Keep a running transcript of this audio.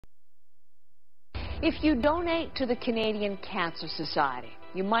If you donate to the Canadian Cancer Society,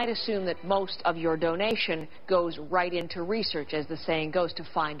 you might assume that most of your donation goes right into research, as the saying goes, to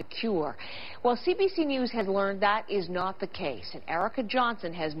find a cure. Well, CBC News has learned that is not the case, and Erica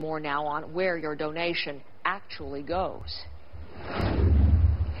Johnson has more now on where your donation actually goes.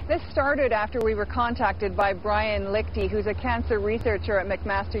 This started after we were contacted by Brian Lichty, who's a cancer researcher at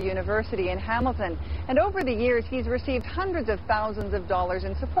McMaster University in Hamilton. And over the years, he's received hundreds of thousands of dollars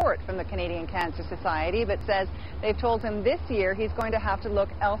in support from the Canadian Cancer Society, but says they've told him this year he's going to have to look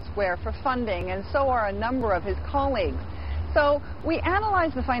elsewhere for funding, and so are a number of his colleagues. So we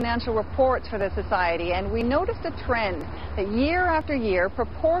analyzed the financial reports for the Society, and we noticed a trend that year after year,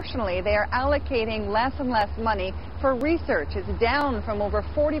 proportionally, they are allocating less and less money for research. It's down from over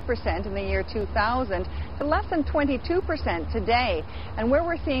 40% in the year 2000 to less than 22% today. And where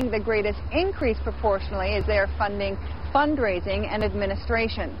we're seeing the greatest increase proportionally is they are funding fundraising and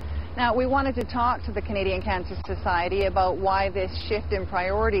administration. Now, we wanted to talk to the Canadian Cancer Society about why this shift in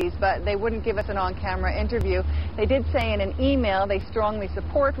priorities, but they wouldn't give us an on-camera interview. They did say in an email they strongly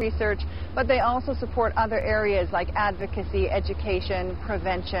support research, but they also support other areas like advocacy, education,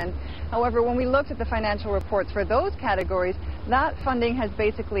 prevention. However, when we looked at the financial reports for those categories, that funding has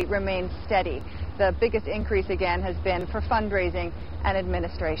basically remained steady. The biggest increase, again, has been for fundraising and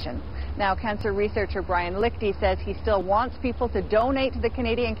administration. Now, cancer researcher Brian Lichty says he still wants people to donate to the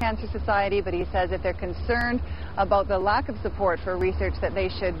Canadian Cancer Society, but he says if they're concerned about the lack of support for research, that they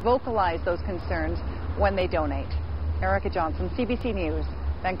should vocalize those concerns when they donate. Erica Johnson, CBC News,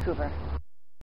 Vancouver.